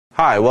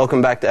Hi,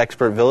 welcome back to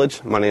Expert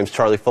Village. My name is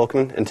Charlie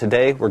Folkman, and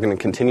today we're going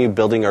to continue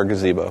building our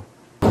gazebo.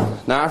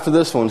 Now after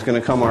this one's going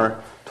to come our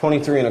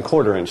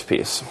 23¼ inch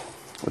piece,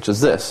 which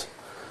is this.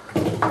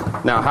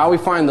 Now how we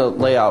find the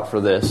layout for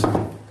this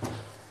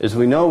is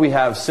we know we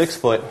have 6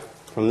 foot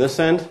from this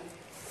end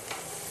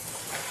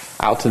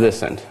out to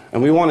this end,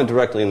 and we want it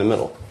directly in the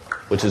middle,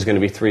 which is going to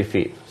be 3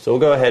 feet. So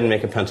we'll go ahead and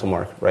make a pencil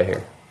mark right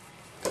here.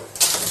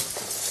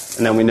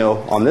 And then we know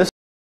on this,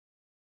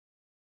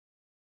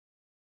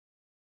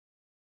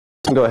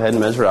 we'll go ahead and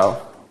measure out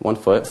 1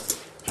 foot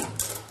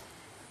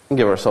and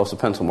give ourselves a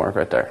pencil mark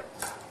right there.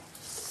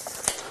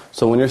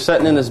 So when you're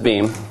setting in this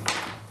beam,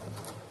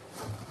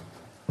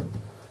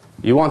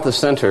 you want the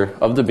center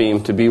of the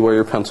beam to be where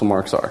your pencil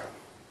marks are.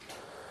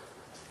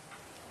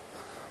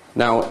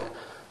 Now,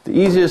 the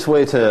easiest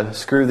way to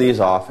screw these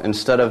off,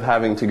 instead of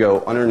having to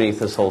go underneath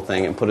this whole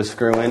thing and put a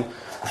screw in,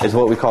 is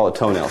what we call a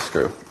toenail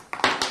screw.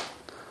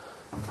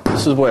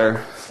 This is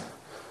where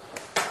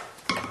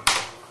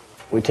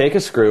we take a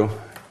screw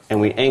and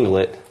we angle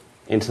it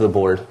into the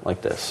board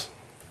like this.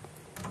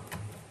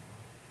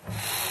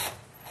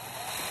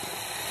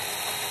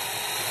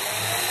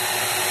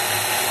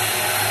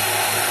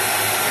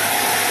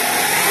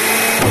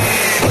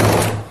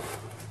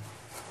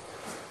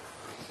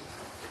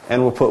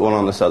 And we'll put one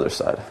on this other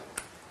side.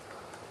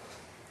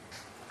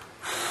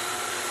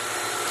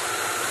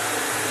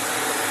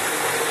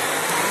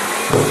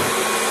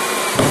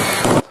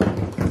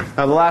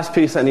 Now the last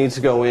piece that needs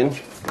to go in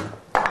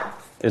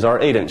is our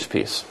 8-inch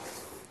piece.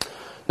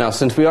 Now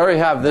since we already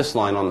have this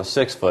line on the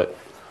 6 foot,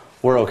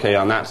 we're okay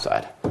on that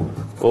side.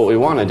 What we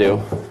want to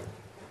do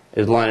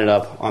is line it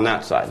up on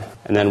that side,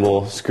 and then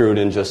we'll screw it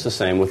in just the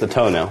same with the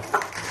toenail.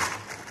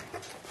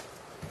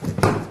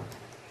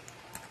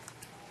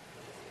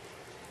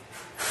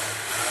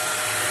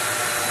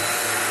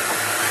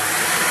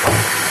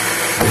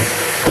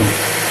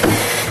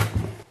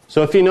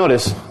 So if you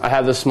notice, I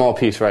have this small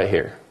piece right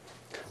here.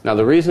 Now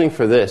the reasoning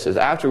for this is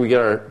after we get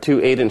our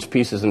 2 8-inch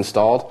pieces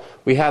installed,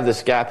 we have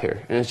this gap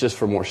here, and it's just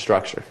for more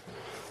structure.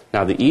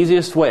 Now the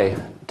easiest way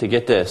to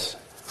get this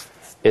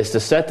is to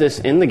set this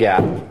in the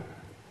gap.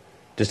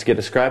 Just get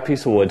a scrap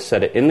piece of wood,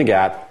 set it in the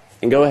gap,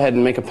 and go ahead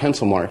and make a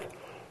pencil mark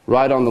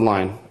right on the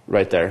line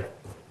right there.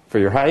 For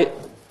your height,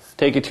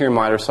 take it to your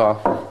miter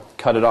saw,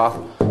 cut it off,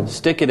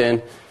 stick it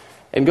in,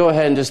 and go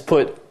ahead and just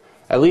put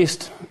at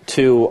least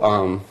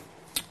 2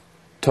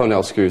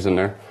 toenail screws in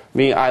there.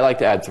 I like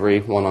to add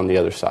 3, one on the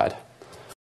other side.